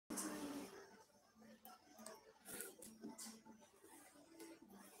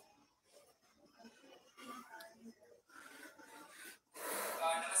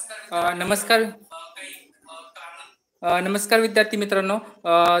नमस्कार. नमस्कार विद्यार्थी मित्रांनो.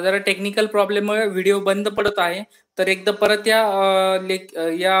 जरा टेक्निकल प्रॉब्लेममुळे व्हिडिओ बंद पडत आहे, तर एकदा परत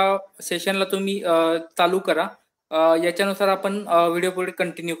या सेशनला तुम्ही चालू करा. याच्यानुसार आपण व्हिडिओ पुढे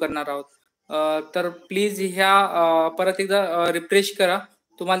कंटिन्यू करणार आहोत. तर प्लीज परत एकदा रिफ्रेश करा.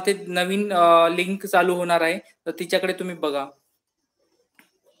 तुम्हाला ते नवीन लिंक चालू होणार आहे, तर तिच्याकडे तुम्ही बघा.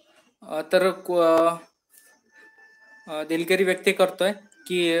 तर दिलगिरी व्यक्त करतोय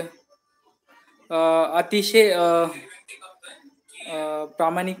की अतिशय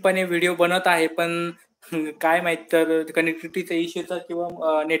प्रामाणिकपणे व्हिडिओ बनत आहे, पण काय माहित, तर कनेक्टिव्हिटीचा इश्यूचा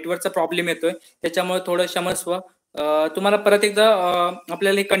किंवा नेटवर्कचा प्रॉब्लेम येतोय, त्याच्यामुळे थोडं क्षमस्व. तुम्हाला परत एकदा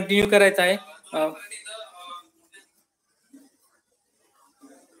आपल्याला हे कंटिन्यू करायचं आहे.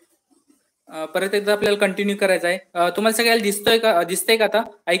 परत एकदा आपल्याला कंटिन्यू करायचं आहे. तुम्हाला सगळ्याला दिसतंय का आता?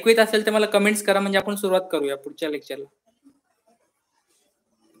 ऐकू येत असेल तर मला कमेंट्स करा, म्हणजे आपण सुरुवात करूया पुढच्या लेक्चरला.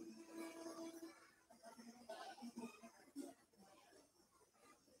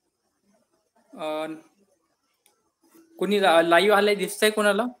 कोणी लाईव्ह आलंय दिसतंय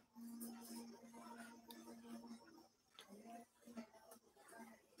कोणाला?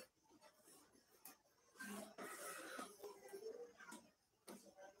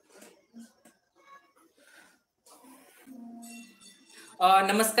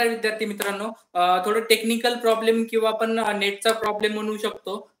 नमस्कार विद्यार्थी मित्रांनो. थोडं टेक्निकल प्रॉब्लेम किंवा आपण नेटचा प्रॉब्लेम म्हणू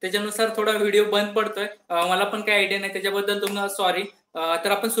शकतो, त्याच्यानुसार थोडा व्हिडिओ बंद पडतोय. मला पण काही आयडिया नाही, त्याच्याबद्दल तुम्हाला सॉरी.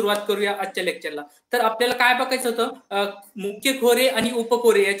 तर आपण सुरुवात करूया आजच्या लेक्चरला. तर आपल्याला काय बघायचं होतं, मुख्य खोरे आणि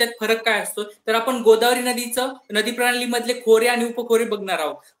उपखोरे याच्यात फरक काय असतो. तर आपण गोदावरी नदी प्रणाली मधले खोरे आणि उपखोरे बघणार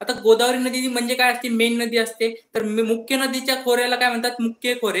आहोत. आता गोदावरी नदी म्हणजे काय असते? मेन नदी असते. तर मुख्य नदीच्या खोऱ्याला काय म्हणतात?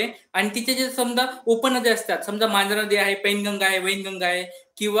 मुख्य खोरे. आणि तिचे जे समजा उपनद्या असतात, समजा मांजरा नदी आहे, पैनगंगा आहे, वैनगंगा आहे,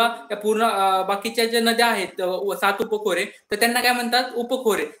 किंवा त्या पूर्ण बाकीच्या ज्या नद्या आहेत 7 उपखोरे, तर त्यांना काय म्हणतात?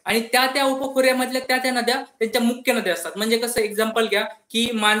 उपखोरे. आणि त्या उपखोऱ्यामधल्या त्या नद्या त्यांच्या मुख्य नद्या असतात. म्हणजे कसं, एक्झाम्पल घ्या की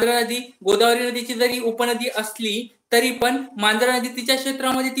मांजरा नदी गोदावरी नदीची जरी उपनदी असली तरी पण मांजरा नदी तिच्या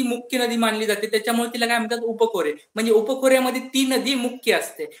क्षेत्रामध्ये ती मुख्य नदी मानली जाते, त्याच्यामुळे तिला काय म्हणतात? उपखोरे. म्हणजे उपखोऱ्यामध्ये ती नदी मुख्य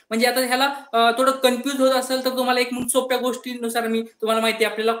असते. म्हणजे आता ह्याला थोडं कन्फ्युज होत असेल तर तुम्हाला एक सोप्या गोष्टीनुसार, मी तुम्हाला माहिती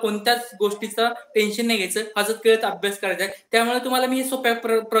आहे आपल्याला कोणत्याच गोष्टीचं टेन्शन नाही घ्यायचं, हसत खेळत अभ्यास करायचा आहे, त्यामुळे तुम्हाला मी सोप्या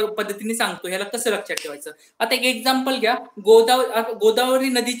पद्धतीने सांगतो ह्याला कसं लक्षात ठेवायचं. आता एक एक्झाम्पल घ्या. गोदावरी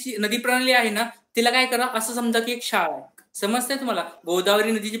नदी प्रणाली आहे ना, तिला काय करा, असं समजा की एक शाळा आहे. समजतंय तुम्हाला?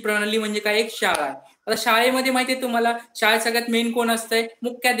 गोदावरी नदीची प्रणाली म्हणजे काय? एक शाळा आहे. आता शाळेमध्ये माहितीये तुम्हाला, शाळेत सगळ्यात मेन कोण असतंय?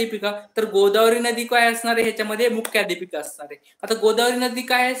 मुख्याध्यापिका. तर गोदावरी नदी काय असणार आहे? ह्याच्यामध्ये मुख्याध्यापिका असणार आहे. आता गोदावरी नदी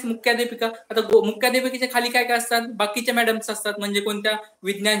काय आहे? मुख्याध्यापिका. आता मुख्याध्यापिकेच्या खाली काय काय असतात? बाकीच्या मॅडम्स असतात. म्हणजे कोणत्या?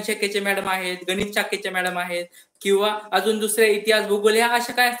 विज्ञान शाखेचे मॅडम आहेत, गणित शाखेचे मॅडम आहेत, किंवा अजून दुसऱ्या इतिहास भूगोल, ह्या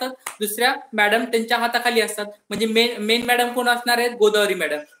अशा काय असतात? दुसऱ्या मॅडम त्यांच्या हाताखाली असतात. म्हणजे मेन मॅडम कोण असणार आहेत? गोदावरी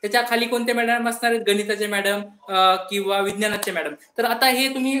मॅडम. त्याच्या खाली कोणते मॅडम असणार आहेत? गणिताचे मॅडम किंवा विज्ञानाचे मॅडम. तर आता हे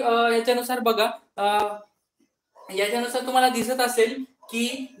तुम्ही याच्यानुसार बघा. याच्यानुसार तुम्हाला दिसत असेल की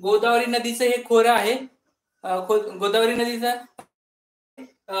गोदावरी नदीचं हे खोरं आहे. गोदावरी नदीचं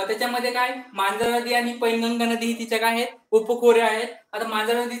त्याच्यामध्ये काय? मांजरा नदी आणि पैनगंगा नदी ही तिच्या काय आहेत? उपखोरे आहेत. आता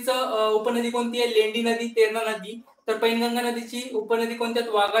मांजरा नदीचं उपनदी कोणती आहे? लेंडी नदी, तेरणा नदी. तर पैनगंगा नदीची उपनदी कोणत्या?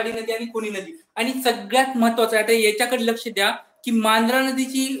 वाघाडी नदी आणि खुनी नदी. आणि सगळ्यात महत्वाचं आहे, आता याच्याकडे लक्ष द्या की मांजरा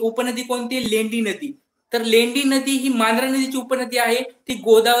नदीची उपनदी कोणती आहे? लेंडी नदी. तर लेंडी नदी ही मांजरा नदीची उपनदी आहे, ती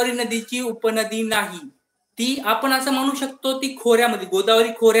गोदावरी नदीची उपनदी नाही. ती आपण असं म्हणू शकतो ती खोऱ्यामध्ये, गोदावरी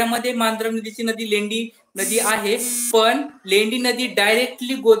खोऱ्यामध्ये मांजरा नदीची नदी लेंडी नदी आहे, पण लेंडी नदी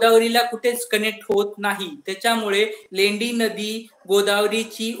डायरेक्टली गोदावरीला कुठेच कनेक्ट होत नाही. त्याच्यामुळे लेंडी नदी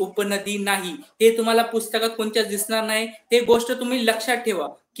गोदावरीची उपनदी नाही. हे तुम्हाला पुस्तकात कोणत्याच दिसणार नाही. हे गोष्ट तुम्ही लक्षात ठेवा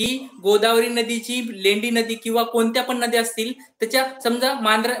की गोदावरी नदीची, लेंडी नदी किंवा कोणत्या पण नद्या असतील त्याच्या, समजा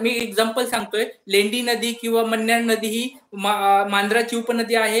मी एक्झाम्पल सांगतोय, लेंडी नदी किंवा मन्याड नदी ही मांजराची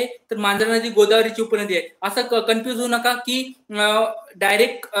उपनदी आहे, तर मांजरा नदी गोदावरीची उपनदी आहे. असं कन्फ्युज होऊ नका की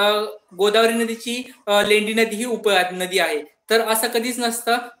डायरेक्ट गोदावरी नदीची लेंडी नदी ही उपनदी आहे. तर असं कधीच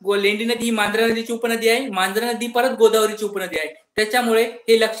नसतं. लेंडी नदी ही मांजरा नदीची उपनदी आहे, मांजरा नदी परत गोदावरीची उपनदी आहे. त्याच्यामुळे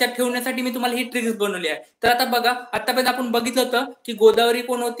हे लक्षात ठेवण्यासाठी मी तुम्हाला ही ट्रिक्स बनवली आहे. तर आता बघा, आतापर्यंत आपण बघितलं होतं की गोदावरी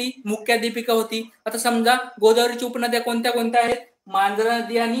कोण होती? मुख्याध्यापिका होती. आता समजा गोदावरीची उपनद्या कोणत्या कोणत्या आहेत? मांजरा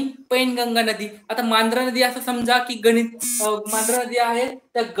नदी आणि पैनगंगा नदी. आता मांजरा नदी असं समजा की मांजरा नदी आहे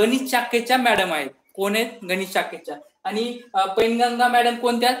त्या गणित शाखेच्या मॅडम आहेत. कोण आहेत? गणित शाखेच्या. आणि पैनगंगा मॅडम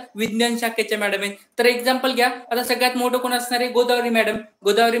कोणत्या? विज्ञान शाखेच्या मॅडम आहेत. तर एक्झाम्पल घ्या, आता सगळ्यात मोठं कोण असणार आहे? गोदावरी मॅडम.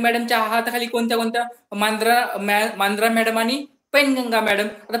 गोदावरी मॅडमच्या हाताखाली कोणत्या कोणत्या? मांजरा मॅडम आणि पैनगंगा मॅडम.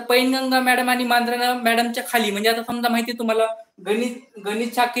 आता पैनगंगा मॅडम आणि मांजरा मॅडमच्या खाली म्हणजे आता समजा माहिती तुम्हाला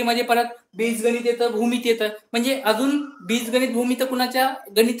गणित शाखेमध्ये परत बीजगणित येतं, भूमिती येतं. म्हणजे अजून बीजगणित भूमिती कुणाच्या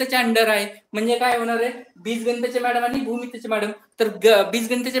गणिताच्या अंडर आहे. म्हणजे काय होणार आहे, बीजगणिताचे मॅडम आणि भूमितीचे मॅडम. तर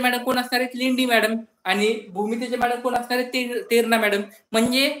बीजगणिताचे मॅडम कोण असणार आहेत, लेंडी मॅडम. आणि भूमितीचे मॅडम कोण असणार आहेत, तेरणा मॅडम.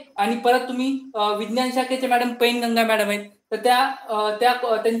 म्हणजे आणि परत तुम्ही विज्ञान शाखेचे मॅडम पैनगंगा मॅडम आहेत. तर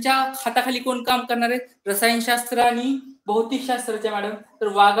त्यांच्या हाताखाली कोण काम करणार आहेत, रसायनशास्त्र आणि भौतिकशास्त्राच्या मॅडम. तर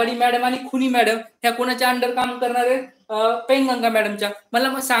वाघाडी मॅडम आणि खुनी मॅडम ह्या कोणाच्या अंडर काम करणार आहेत, पैनगंगा मॅडमच्या.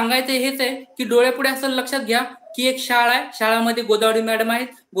 मला सांगायचं हेच आहे की डोळ्यापुढे असं लक्षात घ्या की एक शाळा आहे, शाळामध्ये गोदावरी मॅडम आहेत,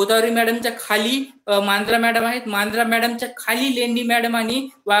 गोदावरी मॅडमच्या खाली मांजरा मॅडम आहेत, मांजरा मॅडमच्या खाली लेंडी मॅडम आणि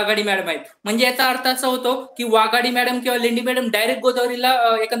वाघाडी मॅडम आहेत. म्हणजे याचा अर्थ असा होतो की वाघाडी मॅडम किंवा लेंडी मॅडम डायरेक्ट गोदावरीला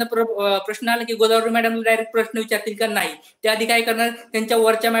एखादा प्रश्न आला की गोदावरी मॅडमला डायरेक्ट प्रश्न विचारतील का, नाही. त्याआधी काय करणार, त्यांच्या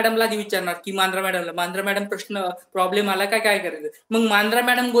वरच्या मॅडमला आधी विचारणार की मांजरा मॅडमला, मांजरा मॅडम प्रॉब्लेम आला काय करायचं. मग मांजरा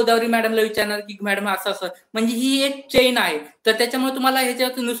मॅडम गोदावरी मॅडमला विचारणार की मॅडम असं. म्हणजे ही एक चेन आहे. तर त्याच्यामुळे तुम्हाला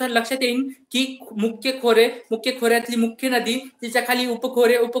ह्याच्यानुसार लक्षात येईल की मुख्य खोऱ्यातली मुख्य नदी, तिच्या खाली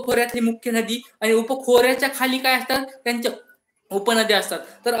उपखोऱ्यातली मुख्य नदी आणि उपखोऱ्याच्या खाली काय असतात, त्यांच्या उपनद्या असतात.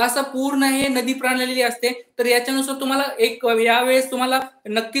 तर असं पूर्ण हे नदी प्रणाली असते. तर याच्यानुसार तुम्हाला एक यावेळेस तुम्हाला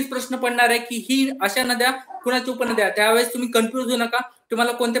नक्कीच प्रश्न पडणार आहे की ही अशा नद्या कुणाची उपनद्या. त्यावेळेस तुम्ही कन्फ्युज होऊ नका.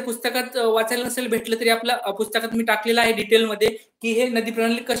 तुम्हाला कोणत्या पुस्तकात वाचायला नसेल भेटलं तरी आपल्या पुस्तकात मी टाकलेलं आहे डिटेलमध्ये की हे नदी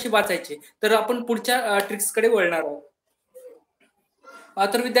प्रणाली कशी वाचायची. तर आपण पुढच्या ट्रिक्सकडे वळणार आहोत.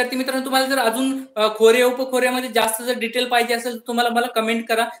 तर विद्यार्थी मित्रांनो, तुम्हाला जर अजून खोरे उपखोऱ्यामध्ये जास्त जर डिटेल पाहिजे असेल तर तुम्हाला मला कमेंट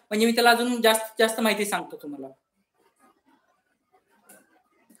करा, म्हणजे मी त्याला अजून जास्त माहिती सांगतो तुम्हाला.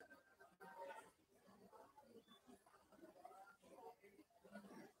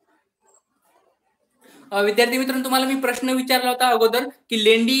 विद्यार्थी मित्रांनो, तुम्हाला मी प्रश्न विचारला होता अगोदर की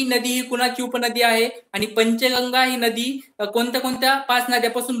लेंडी नदी ही कुणाची उपनदी आहे आणि पंचगंगा ही नदी कोणत्या कोणत्या 5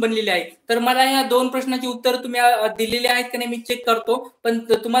 नद्यापासून बनलेली आहे. तर मला या 2 प्रश्नाची उत्तर तुम्ही दिलेली आहेत का नाही मी चेक करतो. पण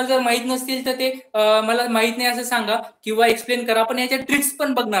तुम्हाला जर माहित नसतील तर ते मला माहित नाही असं सांगा किंवा एक्सप्लेन करा. आपण याच्या ट्रिक्स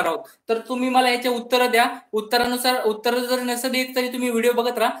पण बघणार आहोत. तर तुम्ही मला याचे उत्तर द्या. उत्तरानुसार उत्तर जर नसेल येत तरी तुम्ही व्हिडिओ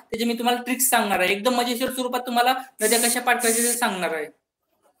बघत राहा. त्याचे मी तुम्हाला ट्रिक्स सांगणार आहे. एकदम मजेशीर स्वरूपात तुम्हाला नद्या कशा पाठ करायच्या ते सांगणार आहे.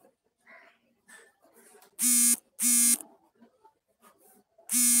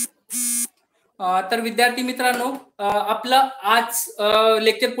 तर विद्यार्थी मित्रांनो, आपलं आज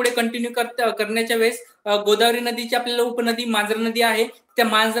लेक्चर पुढे कंटिन्यू करण्याच्या वेळेस गोदावरी नदीची आपल्याला उपनदी मांजरा नदी आहे. त्या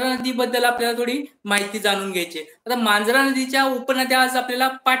मांजरा नदीबद्दल आपल्याला थोडी माहिती जाणून घ्यायची. आता मांजरा नदीच्या उपनद्या आज आपल्याला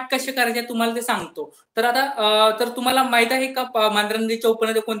पाठ कशा करायच्या तुम्हाला ते सांगतो. तर आता तर तुम्हाला माहित आहे का मांजरा नदीच्या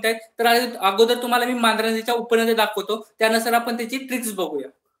उपनद्या कोणत्या आहेत. तर अगोदर तुम्हाला मी मांजरा नदीच्या उपनद्या दाखवतो, त्यानुसार आपण त्याची ट्रिक्स बघूया.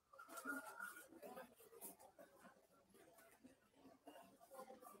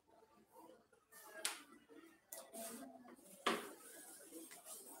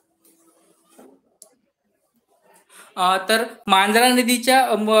 तर मांजरा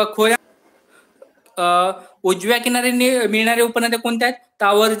नदीच्या खोऱ्या उजव्या किनाऱ्याने मिळणाऱ्या उपनद्या कोणत्या आहेत,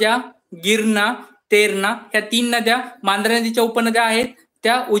 तावरजा, गिरणा, तेरणा ह्या 3 नद्या मांजरा नदीच्या उपनद्या आहेत.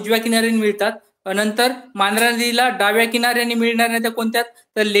 त्या उजव्या किनाऱ्याने मिळतात. नंतर मांजरा नदीला डाव्या किनाऱ्याने मिळणाऱ्या नद्या कोणत्या,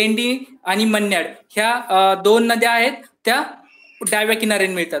 तर लेंडी आणि मन्याड ह्या 2 नद्या आहेत, त्या डाव्या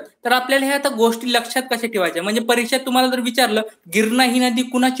किनाऱ्याने मिळतात. तर आपल्याला ह्या आता गोष्टी लक्षात कशा ठेवायच्या, म्हणजे परीक्षेत तुम्हाला जर विचारलं गिरणा ही नदी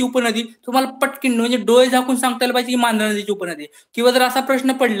कुणाची उपनदी, तुम्हाला पटकन म्हणजे डोळे झाकून सांगता आलं पाहिजे की मांजरा नदीची उपनदी. किंवा जर असा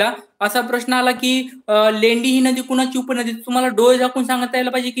प्रश्न आला की लेंडी ही नदी कुणाची उपनदी, तुम्हाला डोळे झाकून सांगता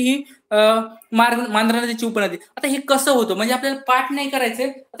यायला पाहिजे की ही मांजरा नदीची उपनदी. आता हे कसं होतं, म्हणजे आपल्याला पाठ नाही करायचंय.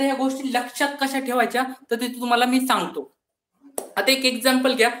 आता ह्या गोष्टी लक्षात कशा ठेवायच्या तर ते तुम्हाला मी सांगतो. आता एक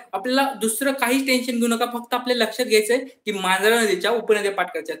एक्झाम्पल घ्या. आपल्याला दुसरं काहीच टेन्शन घेऊ नका, फक्त आपल्याला लक्षात घ्यायचंय की मांजरा नदीच्या उपनद्या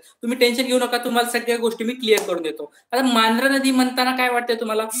पाठ करायच्या. तुम्ही टेन्शन घेऊ नका, तुम्हाला सगळ्या गोष्टी मी क्लिअर करून देतो. आता मांजरा नदी म्हणताना काय वाटतंय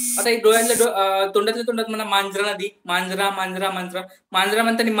तुम्हाला, आता एक तोंडातल्या तोंडात म्हणा मांजरा नदी, मांजरा मांजरा मांजरा मांजरा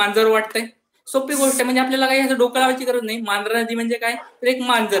म्हणताना मांजर वाटतंय. सोपी गोष्ट आहे, म्हणजे आपल्याला काही असं डोकं लावायची गरज नाही. मांजरा नदी म्हणजे काय, तर एक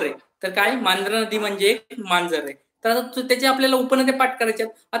मांजर आहे. तर काय, मांजरा नदी म्हणजे एक मांजर आहे. तर आता त्याचे आपल्याला उपनद्या पाठ करायच्या.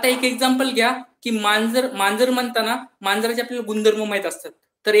 आता एक एक्झाम्पल घ्या की मांजर म्हणताना मांजराचे आपल्याला गुणधर्म माहित असतात.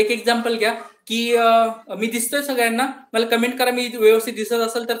 तर एक एक्झाम्पल घ्या की मी दिसतोय सगळ्यांना, मला कमेंट करा मी व्यवस्थित दिसत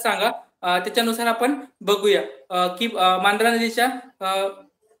असेल तर सांगा. त्याच्यानुसार आपण बघूया की मांजरा नदीच्या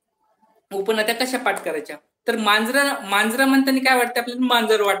उपनद्या कशा पाठ करायच्या. तर मांजरा म्हणताना काय वाटतं आपल्याला,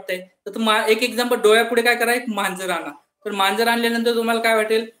 मांजर वाटतंय. तर एक एक्झाम्पल, डोळ्यापुढे काय करा, एक मांजर आणा. तर मांजर आणल्यानंतर तुम्हाला काय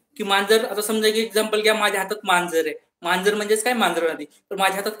वाटेल की मांजर, आता समजा एक एक्झाम्पल घ्या, माझ्या हातात मांजर आहे. मांजर म्हणजेच काय, मांजरा नदी. तर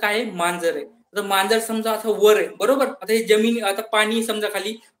माझ्या हातात काय आहे, मांजर आहे. तर मांजर समजा असं वर आहे, बरोबर. आता हे जमीन, आता पाणी समजा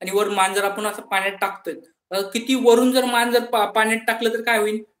खाली आणि वर मांजर आपण असं पाण्यात टाकतोय. किती वरून जर मांजर पाण्यात टाकलं तर काय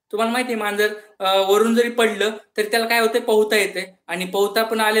होईल, तुम्हाला माहिती आहे मांजर वरून जरी पडलं तरी त्याला काय होतंय, पोहता येते. आणि पोहता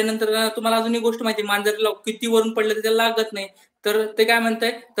पण आल्यानंतर तुम्हाला अजून एक गोष्ट माहिती आहे, मांजरला किती वरून पडलं तर त्याला लागत नाही. तर ते काय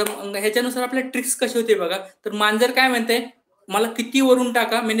म्हणताय, तर ह्याच्यानुसार आपल्या ट्रिक्स कशी होते बघा. तर मांजर काय म्हणते, मला किती वरून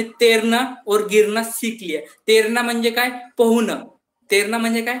टाका, म्हणजे तेरणा और गिरणा सीख लिया. तेरणा म्हणजे काय, पोहणं. तेरणा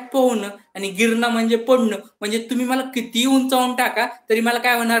म्हणजे काय, पोहणं. आणि गिरणं म्हणजे पडणं. म्हणजे तुम्ही मला किती उंचावून टाका तरी मला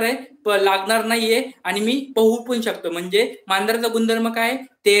काय होणार आहे, लागणार नाहीये आणि मी पोहू पण शकतो. म्हणजे मांजराचा गुणधर्म काय,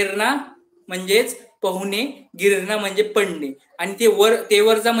 तेरणा म्हणजेच पोहणे, गिरणं म्हणजे पडणे. आणि ते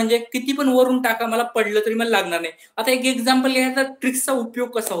वरचा म्हणजे किती पण वरून टाका, मला पडलं तरी मला लागणार नाही. आता एक एक्झाम्पल घ्या, ट्रिक्सचा उपयोग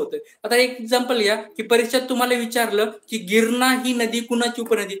कसा होतोय. आता एक एक्झाम्पल घ्या की परीक्षेत तुम्हाला विचारलं की गिरणा ही नदी कुणाची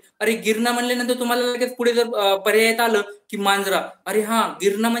उपनदी. अरे गिरणा म्हणल्यानंतर तुम्हाला लगेच पुढे जर पर्यायात आलं की मांजरा, अरे हा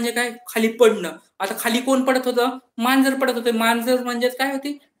गिरणा म्हणजे काय, खाली पडणं. आता खाली कोण पडत होतं, मांजर पडत होते. मांजर म्हणजे काय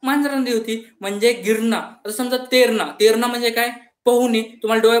होती, मांजर नदी होती. म्हणजे गिरणा. आता समजा तेरणा, तेरणा म्हणजे काय, पोहणे.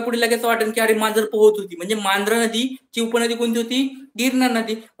 तुम्हाला डोळ्यापुढे लगेच वाटेल की अरे मांजर पोहत होती, म्हणजे मांजरा नदीची उपनदी कोणती होती, गिरणा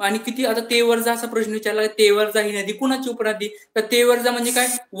नदी. आणि किती, आता तेवरजा असा प्रश्न विचारला, तेवरजा ही नदी कुणाची उपनदी. तर तेवरजा म्हणजे काय,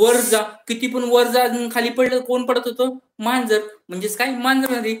 वर जा. किती पण वर जा, खाली पडलं कोण पडत होतं, मांजर. म्हणजेच काय,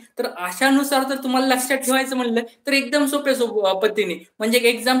 मांजर नदी. तर अशानुसार जर तुम्हाला लक्षात ठेवायचं म्हणलं तर एकदम सोप्या पद्धतीने, म्हणजे एक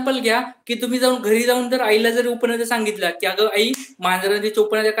एक्झाम्पल घ्या की तुम्ही जाऊन घरी जाऊन जर आईला जर उपनद्या सांगितल्या की अगं आई, मांजर नदीच्या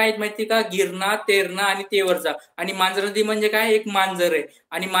उपनद्या काय माहिती का, गिरणा, तेरणा आणि तेवरजा. आणि मांजर नदी म्हणजे काय, एक मांजर आहे.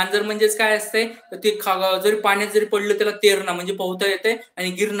 आणि मांजर म्हणजेच काय असते, ते जरी पाण्यात जरी पडलं त्याला तेरणा म्हणजे पोहता येते. आणि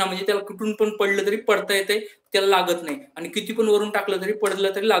गिरणा म्हणजे त्याला कुठून पण पडलं तरी पडता येते, त्याला लागत नाही. आणि किती पण वरून टाकलं तरी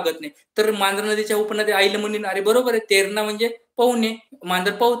पडलं तरी लागत नाही. तर मांजर नदीच्या उपनद्या आईला म्हणून, अरे बरोबर आहे, तेरणा म्हणजे पोहणे,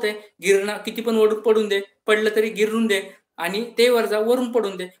 मांजर पोहते. गिरणा किती पण वरून पडून दे, पडलं तरी गिरून दे. आणि ते वरजा वरून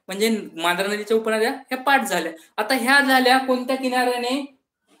पडून दे. म्हणजे मांजरा नदीच्या उपनद्या ह्या पाठ झाल्या. आता ह्या झाल्या कोणत्या किनाऱ्याने,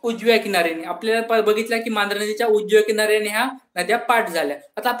 उजव्या किनाऱ्याने. आपल्याला बघितलं की मांजरा नदीच्या उजव्या किनाऱ्याने ह्या नद्या पाठ झाल्या.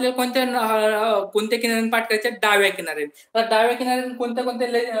 आता आपल्याला कोणत्या किनाऱ्याने पाठ करायच्या, डाव्या किनाऱ्याने. आता डाव्या किनाऱ्याने कोणत्या कोणत्या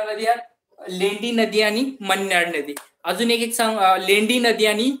नदी आहेत, लेंडी नदी आणि मन्याड नदी. अजून एक एक सांग, लेंडी नदी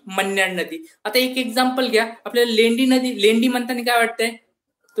आणि मन्याड नदी. आता एक एक्झाम्पल घ्या, आपल्याला लेंडी नदी, लेंडी म्हणताना काय वाटतंय,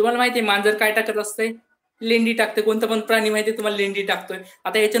 तुम्हाला माहितीये मांजर काय टाकत असते, लेंडी टाकते. कोणता पण प्राणी माहितीये तुम्हाला, लेंडी टाकतोय.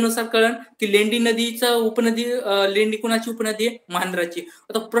 आता याच्यानुसार कळण की लेंडी नदीचं उपनदी, लेंडी कुणाची उपनदी आहे, मांजराची.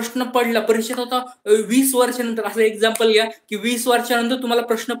 आता प्रश्न पडला परीक्षेत होता 20 वर्षानंतर, असं एक्झाम्पल घ्या की 20 वर्षानंतर तुम्हाला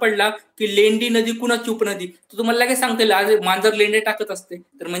प्रश्न पडला की लेंडी नदी कुणाची उपनदी. तर तुम्हाला काय सांगता येईल, आज मांजर लेंडे टाकत असते.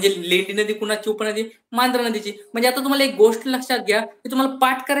 तर म्हणजे लेंडी नदी कुणाची उपनदी, मांजरा नदीची. म्हणजे आता तुम्हाला एक गोष्ट लक्षात घ्या की तुम्हाला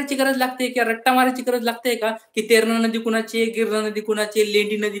पाठ करायची गरज लागते किंवा रट्टा मारायची गरज लागते का, की तेरणा नदी कुणाची आहे, गिरणा नदी कुणाची आहे,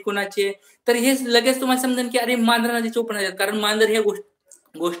 लेंडी नदी कुणाची आहे. तर हे लगेच तुम्हाला समजेल की अरे मांजरा नदीची उपनदी आहेत, कारण मांजर ह्या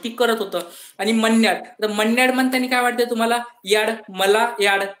गोष्टी करत होतं. आणि मन्याड, तर मन्याड म्हणताना काय वाटतं तुम्हाला, याड, मला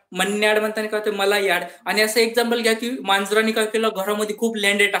याड. मन्याड म्हणताना काय होतं, मला याड. आणि असं एक्झाम्पल घ्या की मांजराने काय केलं, घरामध्ये खूप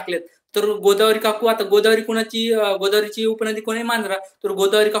लेंडे टाकलेत. तर गोदावरी काकू, आता गोदावरी कुणाची, गोदावरीची उपनदी कोणी, मांजरा. तर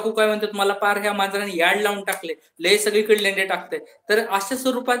गोदावरी काकू काय म्हणतात, मला पार ह्या मांजराने याड लावून टाकले, लय सगळीकडे लेंडे टाकते. तर अशा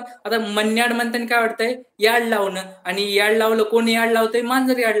स्वरूपात आता मन्याड म्हणताना काय वाटतंय, याड लावणं. आणि याड लावलं, कोणी याड लावतंय,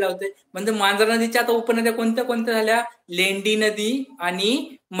 मांजर याड लावतंय. म्हणजे मांजरा नदीच्या आता उपनद्या कोणत्या कोणत्या झाल्या, लेंडी नदी आणि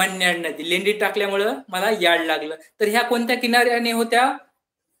मन्याड नदी. लेंडी टाकल्यामुळं मला याड लागलं. तर ह्या कोणत्या किनाऱ्याने होत्या,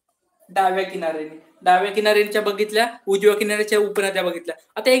 डाव्या किनाऱ्याने. डाव्या किनाऱ्याच्या बघितल्या, उजव्या किनाऱ्याच्या उपनद्या बघितल्या.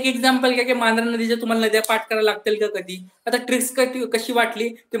 आता एक एक्झाम्पल घ्या की मांजरा नदीच्या तुम्हाला नद्या पाठ करायला लागतील का कधी. आता ट्रिक्स कशी वाटली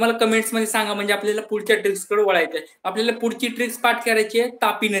ते मला कमेंट्स मध्ये सांगा, म्हणजे आपल्याला पुढच्या ट्रिक्स कडे वळायचंय. आपल्याला पुढची ट्रिक्स पाठ करायची आहे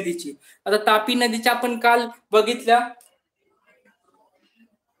तापी नदीची. आता तापी नदीच्या आपण काल बघितल्या,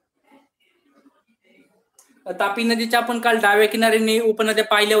 तापी नदीच्या आपण काल डाव्या किनाऱ्याने उपनद्या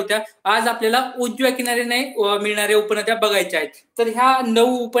पाहिल्या होत्या. आज आपल्याला उजव्या किनाऱ्याने मिळणाऱ्या उपनद्या बघायच्या आहेत. तर ह्या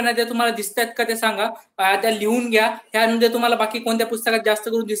 9 उपनद्या तुम्हाला दिसतात का ते सांगा. त्या लिहून घ्या. ह्या नद्या तुम्हाला बाकी कोणत्या पुस्तकात जास्त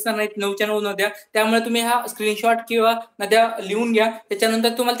करून दिसणार नाहीत, 9च्या 9 नद्या. त्यामुळे तुम्ही हा स्क्रीनशॉट किंवा नद्या लिहून घ्या.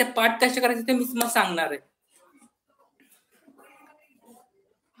 त्याच्यानंतर तुम्हाला ते पाठ कशा करायचे ते मी तुम्हाला सांगणार आहे.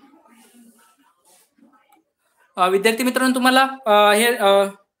 विद्यार्थी मित्रांनो, तुम्हाला हे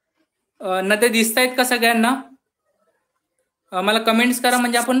नद्या दिसत आहेत का सगळ्यांना. मला कमेंट्स करा,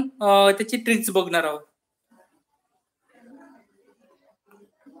 म्हणजे आपण त्याची ट्रिक्स बघणार आहोत.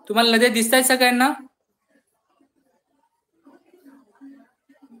 तुम्हाला नद्या दिसत आहेत सगळ्यांना.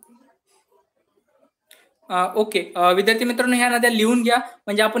 ओके. विद्यार्थी मित्रांनो, ह्या नद्या लिहून घ्या,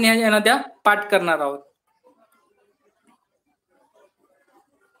 म्हणजे आपण ह्या नद्या पाठ करणार आहोत.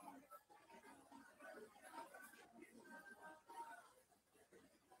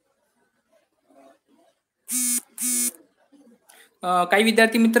 काही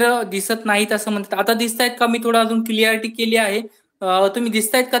विद्यार्थी मित्र दिसत नाहीत असं म्हणतात. आता दिसत आहेत का, मी थोडं अजून क्लिअरिटी केली आहे. तुम्ही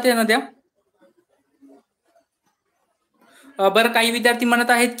दिसतायत का त्या नद्या. बरं, काही विद्यार्थी म्हणत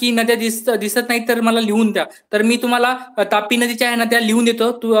आहेत की नद्या दिसत नाही तर मला लिहून द्या. तर मी तुम्हाला तापी नदीच्या नद्या लिहून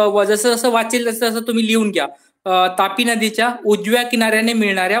देतो. जसं जसं वाचेल तसं तसं तुम्ही लिहून घ्या. तापी नदीच्या उजव्या किनाऱ्याने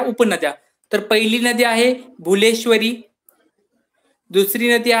मिळणाऱ्या उपनद्या. तर पहिली नदी आहे भुलेश्वरी,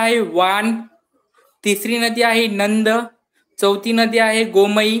 दुसरी नदी आहे वान, तिसरी नदी आहे नंद, चौथी नदी आहे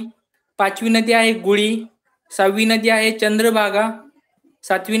गोमई, पाचवी नदी आहे गुळी, सहावी नदी आहे चंद्रभागा,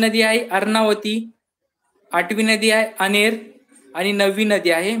 सातवी नदी आहे अर्णावती, आठवी नदी आहे अनेर आणि नववी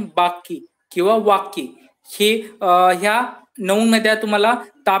नदी आहे बाकी किंवा वाकी. हे ह्या 9 नद्या तुम्हाला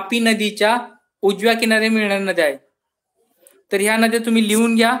तापी नदीच्या उजव्या किनारे मिळणाऱ्या नद्या आहेत. तर ह्या नद्या तुम्ही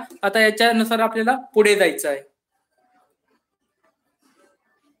लिहून घ्या. आता याच्यानुसार आपल्याला पुढे जायचं आहे.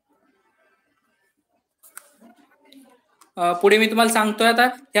 पुढे मी तुम्हाला सांगतोय आता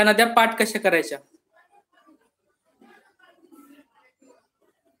ह्या नद्या पाठ कशा करायच्या.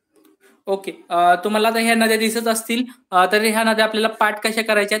 ओके, तुम्हाला आता ह्या नद्या दिसत असतील, तर ह्या नद्या आपल्याला पाठ कशा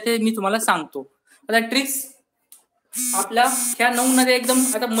करायच्या ते मी तुम्हाला सांगतो. आता ट्रिक्स आपल्या ह्या 9 नद्या एकदम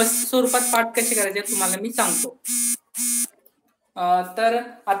आता मस्त स्वरूपात पाठ कसे करायचे तुम्हाला मी सांगतो. तर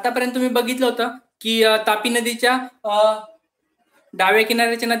आतापर्यंत तुम्ही बघितलं होतं की तापी नदीच्या डाव्या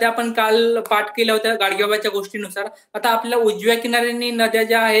किनाऱ्याच्या नद्या आपण काल पाठ केल्या होत्या गाडगेबाबाच्या गोष्टीनुसार. आता आपल्या उजव्या किनाऱ्याने नद्या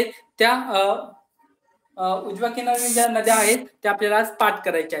ज्या आहेत त्या उजव्या किनाऱ्याने ज्या नद्या आहेत त्या आपल्याला आज पाठ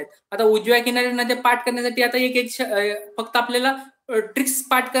करायच्या आहेत. आता उजव्या किनारी नद्या पाठ करण्यासाठी आता एक फक्त आपल्याला ट्रिक्स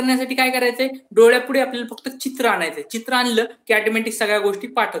पाठ करण्यासाठी काय करायचंय, डोळ्यापुढे आपल्याला फक्त चित्र आणायचंय. चित्र आणलं की ऑटोमॅटिक सगळ्या गोष्टी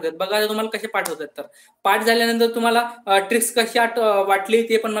पाठ होतात. बघा तुम्हाला कसे पाठ होतात. तर पाठ झाल्यानंतर तुम्हाला ट्रिक्स कशी वाटली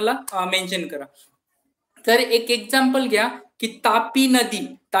ते पण मला मेन्शन करा. तर एक एक्झाम्पल घ्या की तापी नदी.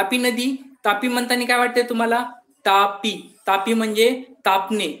 तापी म्हणताना काय वाटतंय तुम्हाला, तापी म्हणजे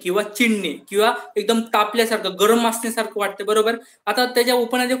तापणे किंवा चिडणे किंवा एकदम तापल्यासारखं गरम असण्यासारखं वाटतं, बरोबर. आता त्याच्या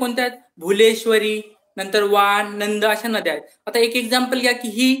उपनद्या कोणत्या आहेत, भुलेश्वरी, नंतर वान, नंद अशा नद्या आहेत. आता एक एक्झाम्पल घ्या की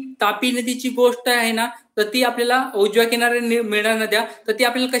ही तापी नदीची गोष्ट आहे ना, तर ती आपल्याला उजव्या किनाऱ्याने मिळणार नद्या, तर ती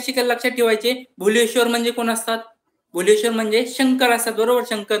आपल्याला कशी काय लक्षात ठेवायची. भुलेश्वर म्हणजे कोण असतात, भुलेश्वर म्हणजे शंकर असतात, बरोबर,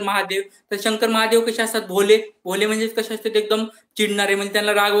 शंकर महादेव. तर शंकर महादेव कसे असतात, भोले म्हणजे कसे असतात, एकदम चिडणारे, म्हणजे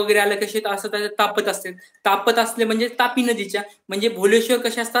त्यांना राग वगैरे आले कसे असं त्याच्यात तापत असते. तापत असले म्हणजे तापी नदीच्या, म्हणजे भुलेश्वर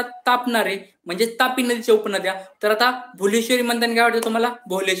कसे असतात, तापणारे, म्हणजे तापी नदीच्या उपनद्या. तर आता भुलेश्वरी म्हणताना काय वाटतं तुम्हाला,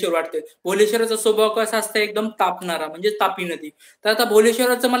 भोलेश्वर वाटतंय. भोलेश्वराचा स्वभाव कसा असतं, एकदम तापणारा, म्हणजे तापी नदी. तर आता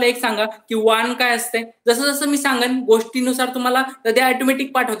भोलेश्वराचं मला एक सांगा की वान काय असते. जसं जसं मी सांगेन गोष्टीनुसार तुम्हाला नद्या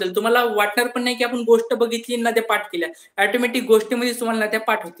ऑटोमॅटिक पाठ होतील. तुम्हाला वाटणार पण नाही की आपण गोष्ट बघितली नद्या पाठ केल्या, ऑटोमॅटिक गोष्टीमध्ये तुम्हाला नद्या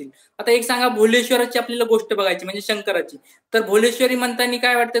पाठ होतील. आता एक सांगा भोलेश्वराची आपल्याला गोष्ट बघायची म्हणजे शंकराची. तर भोलेश्वरी म्हणताना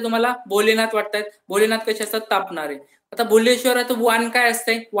काय वाटतंय तुम्हाला, भोलेनाथ वाटतायत. भोलेनाथ कसे असतात, तापणारे. आता भुलेश्वराचं वान काय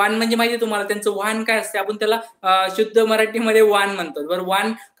असतंय, वान म्हणजे माहिती तुम्हाला त्यांचं वाहन काय असते, आपण त्याला शुद्ध मराठीमध्ये वान म्हणतो, बरं.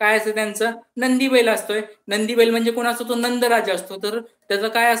 वान काय असतं त्यांचं, नंदी बैल असतोय. नंदी बैल म्हणजे कोण असतो, तो नंदराजा असतो. तर त्याचं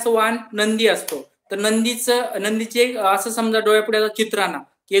काय असतं, वान नंदी असतो. तर नंदीचे असं समजा डोळ्यापुढे चित्र आणा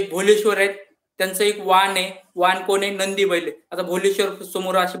की एक भोलेश्वर आहेत, त्यांचं एक वान आहे. वान कोण आहे, नंदी बैल आहे. आता भोलेश्वर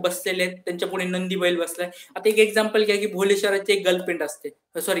समोर असे बसलेले आहेत, त्यांच्या पुढे नंदी बैल बसलाय. आता एक एक्झाम्पल घ्या की भोलेश्वराची एक गर्लफ्रेंड असते,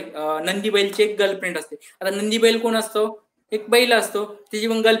 सॉरी, नंदी बैलची एक गर्लफ्रेंड असते. आता नंदी बैल कोण असतो, एक बैल असतो. त्याची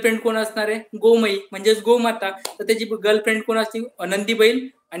मग गर्लफ्रेंड कोण असणार आहे, गोमई म्हणजेच गोमाता. तर त्याची गर्लफ्रेंड कोण असते, नंदी बैल,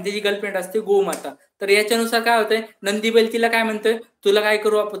 आणि त्याची गर्लफ्रेंड असते गोमाता. तर याच्यानुसार काय होतंय, नंदी बैल तिला काय म्हणतोय, तुला काय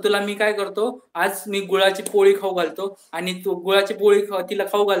करू, तुला मी काय करतो, आज मी गुळाची पोळी खाऊ घालतो. आणि तो गुळाची पोळी तिला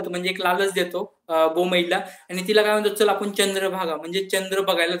खाऊ घालतो म्हणजे एक लालच देतो गोमईला. आणि तिला काय म्हणतो, चल आपण चंद्रभागा म्हणजे चंद्र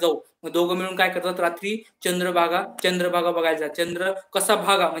बघायला जाऊ. मग दोघं मिळून काय करतात, रात्री चंद्रभागा बघायला. चंद्र कसा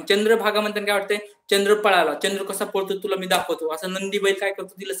भागा, म्हणजे चंद्रभागा म्हणताना काय वाटतंय, चंद्र पळाला, चंद्र कसा पळतो तुला मी दाखवतो, असं नंदी बैल काय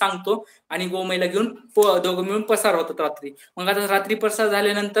करतो, तिला सांगतो. आणि गोमईला घेऊन दोघं मिळून पसार होतात रात्री. मग आता रात्री पसार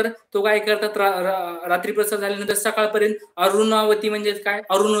झाल्यानंतर तो काय करतात, रात्री प्रसार झाल्यानंतर सकाळपर्यंत अरुणावती म्हणजे काय,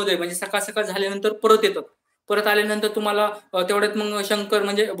 अरुणोदय म्हणजे सकाळ सकाळ झाल्यानंतर परत येतात. परत आल्यानंतर तुम्हाला तेवढ्यात मग शंकर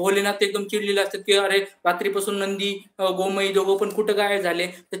म्हणजे भोलेनाथ एकदम चिडलेले असतात की अरे रात्रीपासून नंदी गोमई दोघं पण कुठं गायब झाले.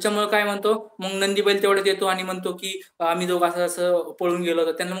 त्याच्यामुळे काय म्हणतो, मग नंदी बैल तेवढ्यात येतो आणि म्हणतो की आम्ही दोघं असं असं पळून गेलो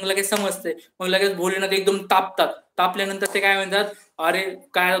होतो. त्यांना मग लगेच समजतंय. मग लगेच भोलेनाथ एकदम तापतात. तापल्यानंतर ते काय म्हणतात, अरे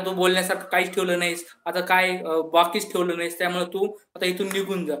काय तू बोलण्यासारखं काहीच ठेवलं नाहीस, आता काय बाकीच ठेवलं नाहीस, त्यामुळे तू आता इथून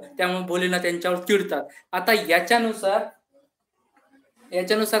निघून जा. त्यामुळे भोलेनाथ त्यांच्यावर चिडतात. आता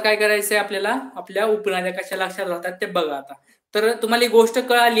याच्यानुसार काय करायचंय आपल्याला, आपल्या उपनद्या कशा लक्षात राहतात ते बघा. आता तर तुम्हाला एक गोष्ट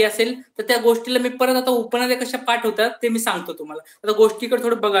कळाली असेल तर त्या गोष्टीला मी परत आता उपनद्या कशा पाठ होतात ते मी सांगतो तुम्हाला. आता गोष्टीकडे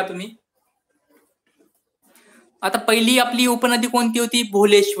थोडं बघा तुम्ही. आता पहिली आपली उपनदी कोणती होती,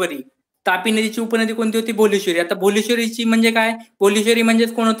 भोलेश्वरी. तापी नदीची उपनदी कोणती होती? भोलेश्वरी. आता भोलेश्वरीची म्हणजे काय? भोलेश्वरी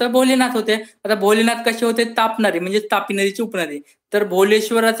म्हणजेच कोण होतं? भोलेनाथ होते. आता भोलेनाथ कसे होते? तापणारे म्हणजे तापी नदीची उपनदी. तर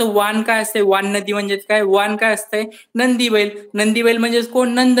भोलेश्वराचं वान काय असते? वान नदी म्हणजे काय? वान काय असते? नंदी बैल. नंदी बैल म्हणजेच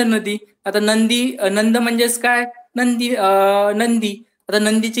कोण? नंद नदी. आता नंद म्हणजेच काय? नंदी. आता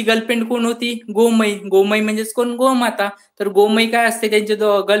नंदीची गर्लफ्रेंड कोण होती? गोमई. गोमई म्हणजेच कोण? गोमाता. तर गोमई काय असते? त्यांची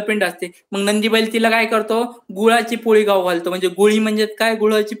गर्लफ्रेंड असते. मग नंदी बैल तिला काय करतो? गुळाची पोळी गाव घालतो. म्हणजे गुळी म्हणजे काय?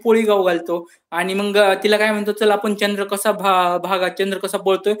 गुळाची पोळी गाव घालतो. आणि मग तिला काय म्हणतो? चल आपण चंद्र कसा भागा चंद्र कसा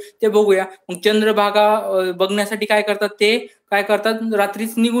पळतोय ते बघूया. मग चंद्रभागा बघण्यासाठी काय करतात? ते काय करतात?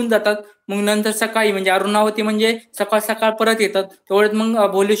 रात्रीच निघून जातात. मग नंतर सकाळी म्हणजे अरुणावती म्हणजे सकाळ सकाळ परत येतात. तेवढ्यात मग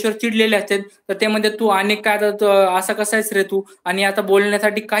भोलेश्वर चिडलेले असतात. तर ते म्हणजे तू अनेक काय असा कसा आहेस रे तू? आणि आता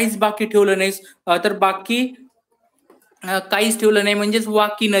बोलण्यासाठी काहीच बाकी ठेवलं नाहीस. तर बाकी काहीच ठेवलं नाही म्हणजेच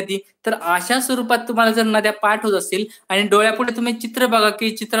वाकी नदी. तर अशा स्वरूपात तुम्हाला जर नद्या पाठ होत असतील आणि डोळ्यापुढे तुम्ही चित्र बघा की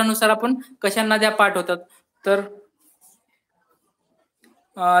चित्रानुसार आपण कशा नद्या पाठ होतात. तर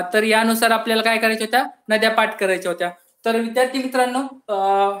तर यानुसार आपल्याला काय करायच्या होत्या? नद्या पाठ करायच्या होत्या. तर विद्यार्थी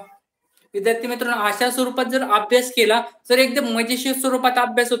मित्रांनो अशा स्वरूपात जर अभ्यास केला तर एकदम मजेशीर स्वरूपात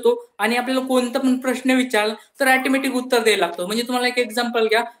अभ्यास होतो आणि आपल्याला कोणता पण प्रश्न विचारला तर ऑटोमॅटिक उत्तर द्यायला लागतो. म्हणजे तुम्हाला एक एक्झाम्पल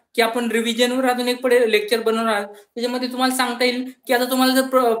घ्या की आपण रिव्हिजनवर अजून एक पुढे लेक्चर बनवणार आहोत. त्याच्यामध्ये तुम्हाला सांगता येईल की आता तुम्हाला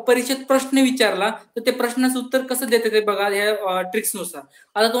जर परीक्षेत प्रश्न विचारला तर ते प्रश्नाचं उत्तर कसं देतं ते बघा ह्या ट्रिक्सनुसार.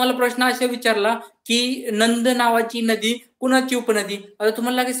 आता तुम्हाला प्रश्न असा विचारला की नंद नावाची नदी कुणाची उपनदी? आता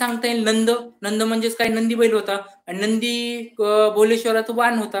तुम्हाला काय सांगता येईल? नंद. नंद म्हणजेच काय? नंदी बैल होता आणि नंदी भोलेश्वराचा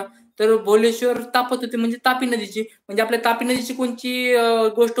वाहन होता. तर भोलेश्वर तापत होते म्हणजे तापी नदीची. म्हणजे आपल्या तापी नदीची कोणची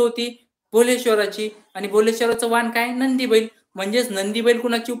गोष्ट होती? भोलेश्वराची. आणि भोलेश्वराचं वाहन काय? नंदी बैल. म्हणजेच नंदी बैल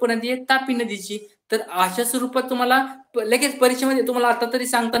कुणाची उपनदी आहे? तापी नदीची. तर अशा स्वरूपात तुम्हाला लगेच परीक्षेमध्ये तुम्हाला आता तरी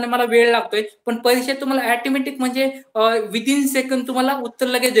सांगताना मला वेळ लागतोय पण परीक्षेत तुम्हाला ऑटोमॅटिक म्हणजे विदिन सेकंड तुम्हाला उत्तर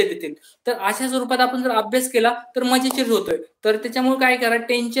लगेच देत येतील. तर अशा स्वरूपात आपण जर अभ्यास केला तर मजेशीर होतोय. तर त्याच्यामुळे काय करा?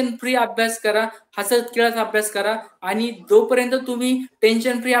 टेन्शन फ्री अभ्यास करा. हसत खेळत अभ्यास करा. आणि जोपर्यंत तुम्ही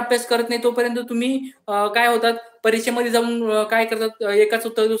टेन्शन फ्री अभ्यास करत नाही तोपर्यंत तुम्ही काय होतात? परीक्षेमध्ये जाऊन काय करतात? एकाच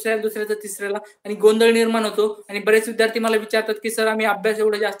उत्तर दुसऱ्याचं तिसऱ्याला आणि गोंधळ निर्माण होतो. आणि बरेच विद्यार्थी मला विचारतात की सर आम्ही अभ्यास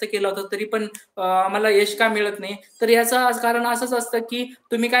एवढा जास्त केला होता तरी पण आम्हाला यश का मिळत नाही? तर याचं कारण असंच असतं की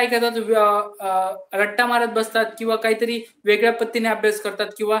तुम्ही काय करतात? रट्टा मारत बसतात किंवा काहीतरी वेगळ्या पद्धतीने अभ्यास करतात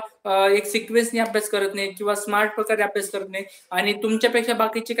किंवा एक सिक्वेन्सने अभ्यास करत नाही किंवा स्मार्ट प्रकारे अभ्यास करत नाही. आणि तुमच्यापेक्षा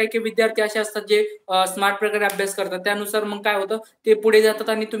बाकीचे काही काही विद्यार्थी असे असतात जे स्मार्ट प्रकारे अभ्यास करतात. त्यानुसार मग काय होतं? ते पुढे जातात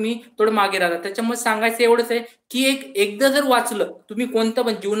आणि तुम्ही थोडं मागे राहतात. त्याच्यामुळे सांगायचं एवढंच आहे की एकदा जर वाचलं तुम्ही कोणतं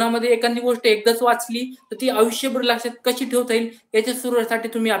पण जीवनामध्ये एखादी गोष्ट एकदाच वाचली तर ती आयुष्यभर लक्षात कशी ठेवता येईल याच्या सुरुवातीसाठी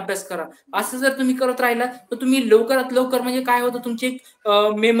तुम्ही अभ्यास करा. असं जर तुम्ही करत राहिला तर तुम्ही लवकरात लवकर म्हणजे काय होतं? तुमची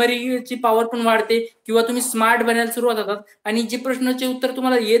मेमरीची पॉवर पण वाढते किंवा तुम्ही स्मार्ट बनायला सुरुवात होतात. आणि जे प्रश्नाचे उत्तर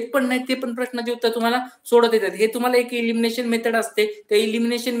तुम्हाला येत पण नाही ते पण प्रश्नाचे उत्तर तुम्हाला सोडत येतात. हे तुम्हाला एक इलिमिनेशन मेथड असते. त्या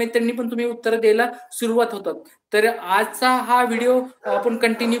इलिमिनेशन मेथडनी पण तुम्ही उत्तर द्यायला सुरुवात होतात. तर आजचा हा व्हिडिओ आपण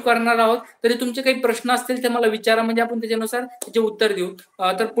कंटिन्यू करणार आहोत. तरी तुमचे काही प्रश्न असतील ते मला विचारा म्हणजे आपण त्याच्यानुसार त्याचे उत्तर देऊ.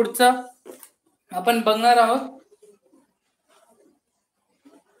 तर पुढचा आपण बघणार आहोत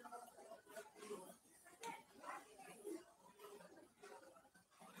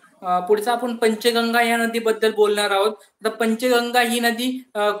पुढचा आपण पंचगंगा या नदीबद्दल बोलणार आहोत. आता पंचगंगा ही नदी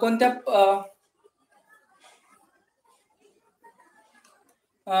कोणत्या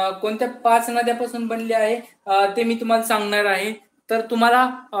 5 नद्यापासून बनली आहे ते मी तुम्हाला सांगणार आहे. तर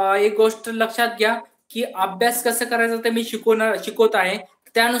तुम्हाला एक गोष्ट लक्षात घ्या की अभ्यास कसं करायचा ते मी शिकवत आहे.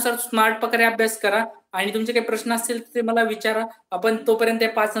 त्यानुसार स्मार्ट प्रकारे अभ्यास करा आणि तुमचे काही प्रश्न असतील ते मला विचारा. आपण तोपर्यंत त्या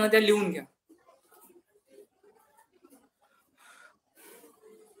 5 नद्या लिहून घ्या.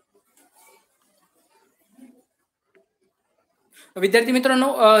 विद्यार्थी मित्रांनो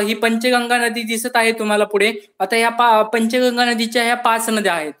ही पंचगंगा नदी दिसत आहे तुम्हाला पुढे. आता या पंचगंगा नदीच्या ह्या 5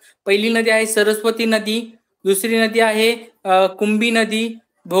 नद्या आहेत. पहिली नदी आहे सरस्वती नदी, दुसरी नदी आहे कुंभी नदी,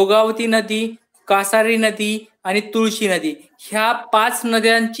 भोगावती नदी, कासारी नदी आणि तुळशी नदी. ह्या 5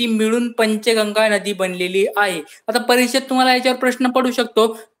 नद्यांची मिळून पंचगंगा नदी बनलेली आहे. आता परीक्षेत तुम्हाला याच्यावर प्रश्न पडू शकतो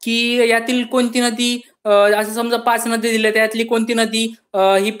की यातील कोणती नदी असं समजा 5 नदी दिल्या त्यातली कोणती नदी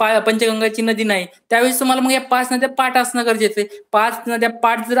ही पंचगंगाची नदी नाही. त्यावेळेस तुम्हाला मग या 5 नद्या पाठ असणं गरजेचं आहे. 5 नद्या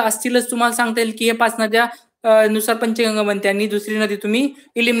पाठ जर असतीलच तुम्हाला सांगता येईल की हे 5 नद्या नुसार पंचगंगा बनते आणि दुसरी नदी तुम्ही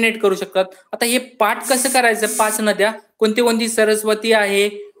इलिमिनेट करू शकतात. आता हे पाठ कसं करायचं? 5 नद्या कोणती कोणती? सरस्वती आहे,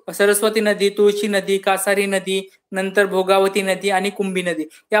 सरस्वती नदी, तुळशी नदी, कासारी नदी, नंतर भोगावती नदी आणि कुंभी नदी.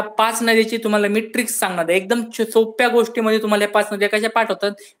 या 5 नदीची तुम्हाला मी ट्रिक्स सांगणार आहे. एकदम सोप्या गोष्टीमध्ये तुम्हाला या 5 नद्या कशा पाठ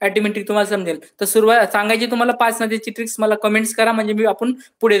होतात ऑटोमॅटिक तुम्हाला समजेल. तर सुरुवात सांगायची तुम्हाला 5 नदीची ट्रिक्स मला कमेंट्स करा म्हणजे मी आपण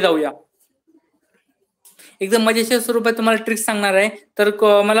पुढे जाऊया. एकदम मजेशीर स्वरूपात तुम्हाला ट्रिक्स सांगणार आहे. तर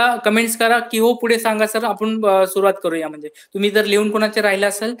मला कमेंट्स करा की हो पुढे सांगा सर, आपण सुरुवात करूया. म्हणजे तुम्ही जर लिहून कोणाचे राहिलं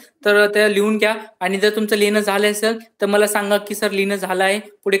असेल तर त्या लिहून घ्या, आणि जर तुमचं लिहिणं झालं असेल तर मला सांगा की सर लिहिणं झालं आहे,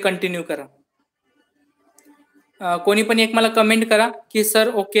 पुढे कंटिन्यू करा. कोणी पण एक मला कमेंट करा की सर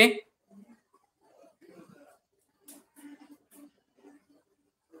ओके.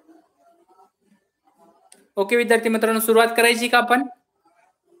 ओके विद्यार्थी मित्रांनो, सुरुवात करायची का आपण?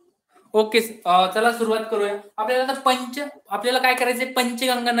 ओके, चला सुरुवात करूया. आपल्याला आता आपल्याला काय करायचंय,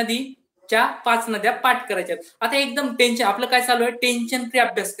 पंचगंगा नदीच्या 5 नद्या पाठ करायच्या. आता एकदम टेन्शन, आपलं काय चालू आहे, टेन्शन फ्री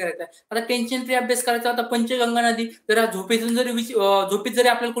अभ्यास करायचा आहे. आता टेन्शन फ्री अभ्यास करायचा. आता पंचगंगा नदी जर झोपेतून जरी झोपेत जरी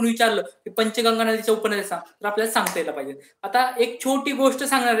आपल्याला कोणी विचारलं की पंचगंगा नदीच्या उपनद्या सांग, तर आपल्याला सांगता यायला पाहिजे. आता एक छोटी गोष्ट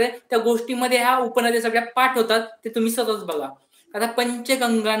सांगणार आहे, त्या गोष्टीमध्ये ह्या उपनद्या सगळ्या पाठ होतात, ते तुम्ही स्वतःच बघा. आता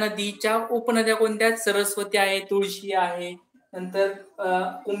पंचगंगा नदीच्या उपनद्या कोणत्या? सरस्वती आहे, तुळशी आहे, नंतर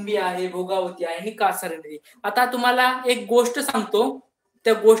कुंभी आहे, भोगावती आहे आणि कासारी नदी. आता तुम्हाला एक गोष्ट सांगतो,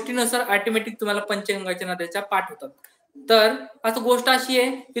 त्या गोष्टीनुसार ऑटोमॅटिक तुम्हाला पंचगंगाच्या नद्याच्या पाठ होतात. तर आता गोष्ट अशी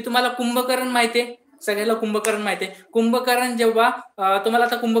आहे की तुम्हाला कुंभकर्ण माहितीये, सगळ्याला कुंभकर्ण माहितीये. कुंभकर्ण जेव्हा तुम्हाला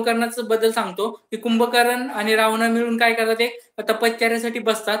आता कुंभकर्णाचं बद्दल सांगतो की कुंभकर्ण आणि रावण मिळून काय करतात, एक तपश्चर्यासाठी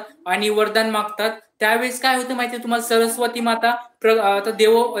बसतात आणि वरदान मागतात. त्यावेळेस काय होतं माहितीये तुम्हाला, सरस्वती माता आता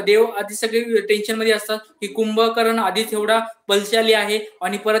देव देव आधी सगळे टेन्शन मध्ये असतात की कुंभकर्ण आधीच एवढा बलशाली आहे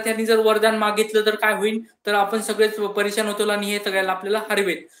आणि परत यांनी जर वरदान मागितलं तर काय होईल, तर आपण सगळेच परेशान होतो आणि हे सगळ्याला आपल्याला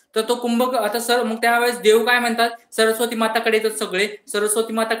हरवेल. तर तो आता सर मग त्यावेळेस देव काय म्हणतात, सरस्वती माताकडे येतात सगळे.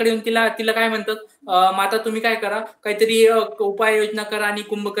 सरस्वती माताकडे येऊन तिला तिला काय म्हणतात, माता तुम्ही काय करा, काहीतरी उपाययोजना करा आणि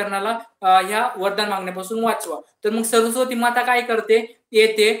कुंभकर्णाला ह्या वरदान मागण्यापासून वाचवा. तर मग सरस्वती माता काय करते,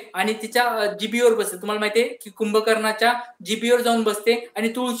 येते आणि तिच्या जिभेवर बसते. तुम्हाला माहितीये की कुंभकर्णाच्या जिभेवर जाऊन बसते आणि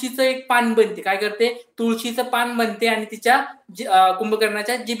तुळशीचं एक पान बनते. काय करते, तुळशीचं पान बनते आणि तिच्या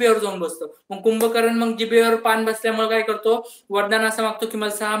कुंभकर्णाच्या जिभेवर जाऊन बसतो. मग कुंभकर्ण मग जिभेवर पान बसल्यामुळे काय करतो, वरदान असं मागतो की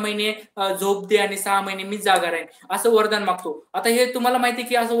मला 6 महिने झोप दे आणि 6 महिने मी जागा राहीन, असं वरदान मागतो. आता हे तुम्हाला माहिती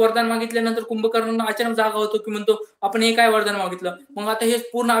की असं वरदान मागितल्यानंतर कुंभकर्ण अचानक जागा होतो की म्हणतो आपण हे काय वरदान मागितलं. मग आता हे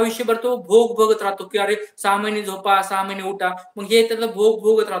पूर्ण आयुष्यभर तो भोग बघत राहतो की अरे 6 महिने झोपा, 6 महिने उठा. मग हे त्याचा भोग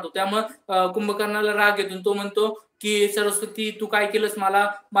भोगत राहतो. त्यामुळे कुंभकर्णाला राग येतो. तो म्हणतो की सरस्वती तू काय केलंस, मला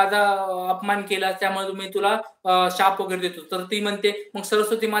माझा अपमान केला, त्यामुळे मी तुला शाप वगैरे देतो. तर ती म्हणते, मग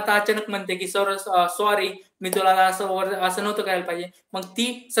सरस्वती माता अचानक म्हणते की सॉरी, मी तुला असं नव्हतं करायला पाहिजे. मग ती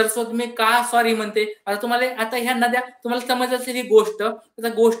सरस्वती मी का सॉरी म्हणते. आता तुम्हाला आता ह्या नद्या तुम्हाला समजत असेल ही गोष्ट. आता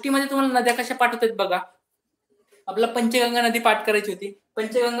गोष्टीमध्ये तुम्हाला नद्या कशा पाठवतात बघा. आपला पंचगंगा नदी पाठ करायची होती.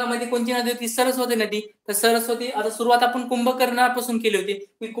 पंचगंगा मध्ये कोणती नदी होती, सरस्वती नदी. तर सरस्वती, आता सुरुवात आपण कुंभकर्णापासून केली होती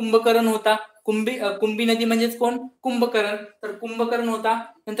की कुंभकर्ण होता. कुंभी नदी म्हणजेच कोण, कुंभकर्ण. तर कुंभकर्ण होता.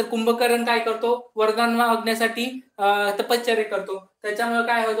 नंतर कुंभकर्ण काय करतो, वरदान मागण्यासाठी तपश्चर्या करतो. त्याच्यामुळे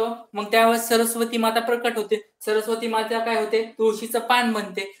काय होतो, मग त्यावेळेस सरस्वती माता प्रकट होते. सरस्वती माता काय होते, तुळशीचं पान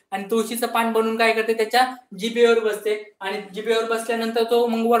बनते आणि तुळशीचं पान बनून काय करते, त्याच्या जिभेवर बसते आणि जिभेवर बसल्यानंतर तो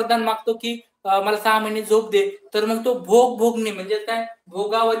मग वरदान मागतो की मला 6 महिने झोप दे. तर मग तो भोग भोगणे म्हणजे काय,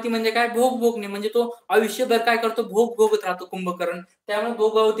 भोगावती म्हणजे काय, भोग भोगणे म्हणजे तो आयुष्यभर काय करतो, भोग भोगत राहतो कुंभकर्ण. त्यामुळे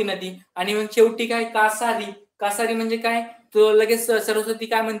भोगावती नदी. आणि मग शेवटी काय, कासारी. कासारी म्हणजे काय, तो लगेच सरस्वती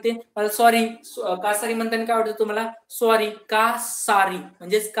काय म्हणते, मला सॉरी. कासारी म्हणताना काय वाटतं तुम्हाला, सॉरी, का सारी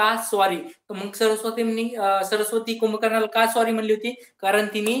म्हणजेच का सॉरी. मग सरस्वती कुंभकर्णाला का सॉरी म्हणली होती, कारण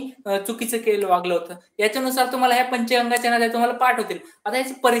तिने चुकीचं केलं, वागलं होतं. याच्यानुसार तुम्हाला ह्या पंचगंगाच्या नद्या तुम्हाला पाठ होतील. आता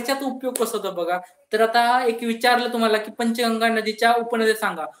याचा परीक्षेत उपयोग कसा होतो बघा. तर आता एक विचारलं तुम्हाला की पंचगंगा नदीच्या उपनद्या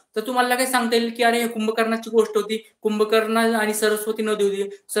सांगा, तर तुम्हाला काय सांगता येईल की अरे हे कुंभकर्णाची गोष्ट होती. कुंभकर्ण आणि सरस्वती नदी होती.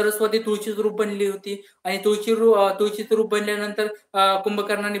 सरस्वती तुळशीचं रूप बनली होती आणि तुळशीचं रूप बनल्यानंतर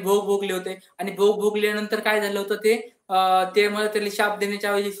कुंभकर्णाने भोग भोगले होते आणि भोग भोगल्यानंतर काय झालं होतं, ते मला त्याला शाप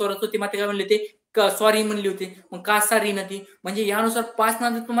देण्याच्या ऐवजी सरस्वती माता काय म्हणली होती, सॉरी म्हणली होती. मग कासारी नदी. म्हणजे यानुसार 5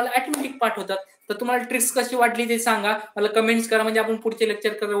 नद्या तुम्हाला ऑटोमॅटिक पाठ होतात. तर तुम्हाला ट्रिक्स कशी वाटली ते सांगा, मला कमेंट्स करा, म्हणजे आपण पुढचे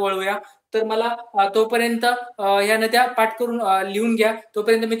लेक्चर कडे वळूया. तर मला तोपर्यंत ह्या नद्या पाठ करून लिहून घ्या.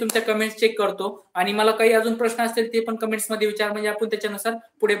 तोपर्यंत मी तुमच्या कमेंट्स चेक करतो आणि मला काही अजून प्रश्न असतील ते पण कमेंट्स मध्ये विचार, म्हणजे आपण त्याच्यानुसार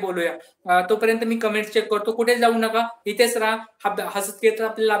पुढे बोलूया. तोपर्यंत मी कमेंट्स चेक करतो. कुठे जाऊ नका, इथेच राहा. हसत खेळत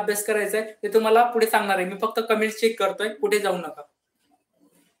आपल्याला अभ्यास करायचा आहे, ते तुम्हाला पुढे सांगणार आहे. मी फक्त कमेंट्स चेक करतोय, कुठे जाऊ नका.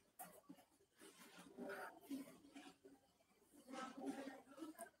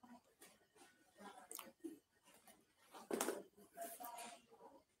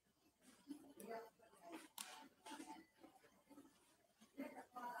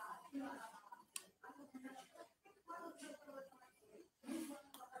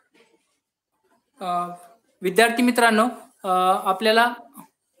 विद्यार्थी मित्रांनो, आपल्याला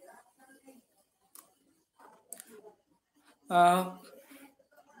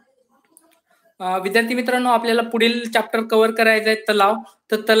विद्यार्थी मित्रांनो, आपल्याला पुढील चॅप्टर कव्हर करायचं आहे तलाव.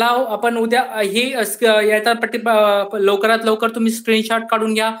 तर तलाव आपण उद्या याचा लवकरात लवकर तुम्ही स्क्रीनशॉट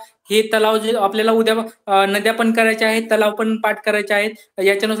काढून घ्या. हे तलाव जे आपल्याला उद्या नद्या पण करायच्या आहेत, तलाव पण पाठ करायचे आहेत.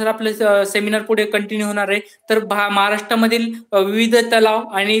 याच्यानुसार आपलं सेमिनार पुढे कंटिन्यू होणार आहे. तर महाराष्ट्रामधील विविध तलाव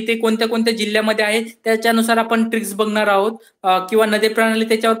आणि ते कोणत्या कोणत्या जिल्ह्यामध्ये आहेत त्याच्यानुसार आपण ट्रिक्स बघणार आहोत, किंवा नदी प्रणाली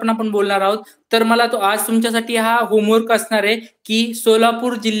त्याच्यावर पण आपण बोलणार आहोत. तर मला आज तुमच्यासाठी हा होमवर्क असणार आहे की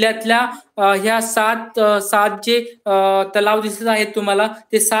सोलापूर जिल्ह्यातल्या ह्या सात जे तलाव दिसत आहेत तुम्हाला,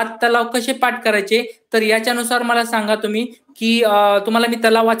 ते 7 तलाव कसे पाठ करायचे. तर याच्यानुसार मला सांगा तुम्ही की तुम्हाला मी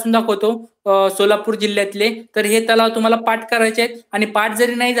तलाव वाचून दाखवतो सोलापूर जिल्ह्यातले. तर हे तलाव तुम्हाला पाठ करायचे आहेत आणि पाठ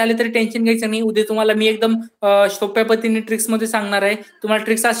जरी नाही झाले तरी टेन्शन घ्यायचं नाही. उद्या तुम्हाला मी एकदम सोप्या पद्धतीने ट्रिक्स मध्ये सांगणार आहे. तुम्हाला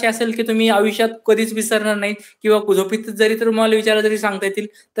ट्रिक्स अशी असेल की तुम्ही आयुष्यात कधीच विसरणार नाही, किंवा झोपेत जरी तुम्हाला विचारलं तरी सांगता येतील.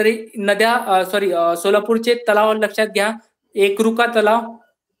 तरी सोलापूरचे तलाव लक्षात घ्या. एकरुका तलाव,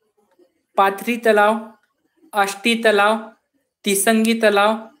 पाथरी तलाव, आष्टी तलाव, तिसंगी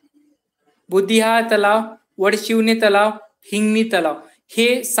तलाव, बुद्धिहाळ तलाव, वडशिवणे तलाव, हिंगणी तलाव.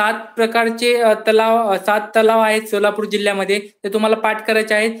 हे 7 प्रकारचे 7 तलाव आहेत सोलापूर जिल्ह्यामध्ये. ते तुम्हाला पाठ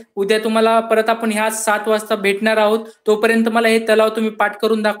करायचे आहेत. उद्या तुम्हाला परत आपण ह्या 7 वाजता भेटणार आहोत. तोपर्यंत मला हे तलाव तुम्ही पाठ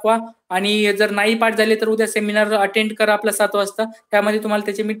करून दाखवा. आणि जर नाही पाठ झाले तर उद्या सेमिनार अटेंड करा आपला 7 वाजता. त्यामध्ये तुम्हाला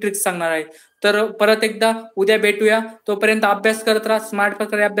त्याचे मी ट्रिक्स सांगणार आहे. तर परत एकदा उद्या भेटूया. तोपर्यंत अभ्यास करत राहा, स्मार्ट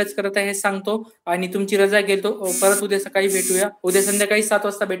प्रकारे अभ्यास करत आहे हे सांगतो. आणि तुमची रजा घेतो. परत उद्या सकाळी भेटूया. उद्या संध्याकाळी 7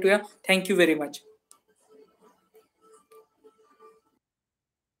 वाजता भेटूया. Thank you very much.